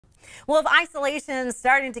Well, if isolation is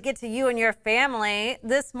starting to get to you and your family,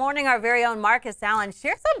 this morning our very own Marcus Allen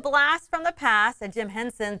shares a blast from the past. A Jim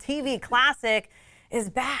Henson TV classic is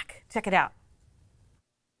back. Check it out.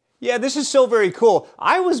 Yeah, this is so very cool.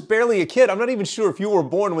 I was barely a kid. I'm not even sure if you were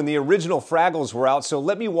born when the original Fraggles were out, so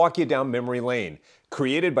let me walk you down memory lane.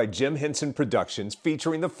 Created by Jim Henson Productions,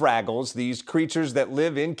 featuring the Fraggles, these creatures that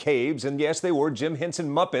live in caves, and yes, they were Jim Henson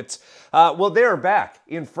Muppets. Well, they're back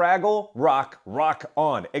in Fraggle Rock, Rock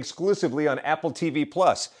On, exclusively on Apple TV+.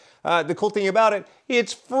 The cool thing about it,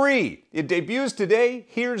 it's free. It debuts today.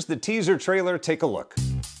 Here's the teaser trailer. Take a look.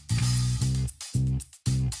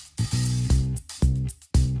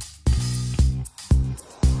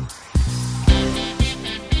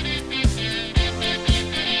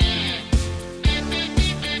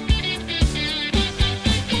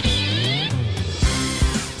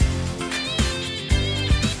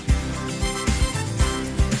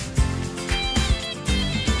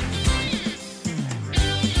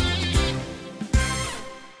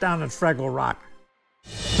 Down at Fraggle Rock.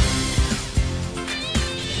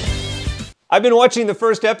 I've been watching the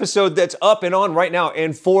first episode that's up and on right now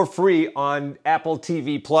and for free on Apple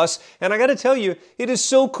TV+. And I gotta tell you, it is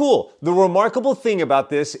so cool. The remarkable thing about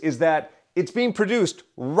this is that it's being produced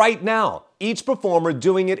right now. Each performer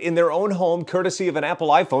doing it in their own home, courtesy of an Apple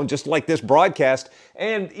iPhone, just like this broadcast.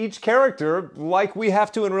 And each character, like we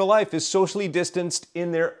have to in real life, is socially distanced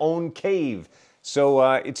in their own cave. So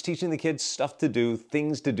it's teaching the kids stuff to do,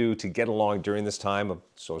 things to do to get along during this time of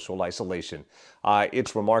social isolation.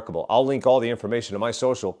 It's remarkable. I'll link all the information to my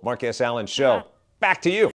social, Mark S. Allen Show. Back to you.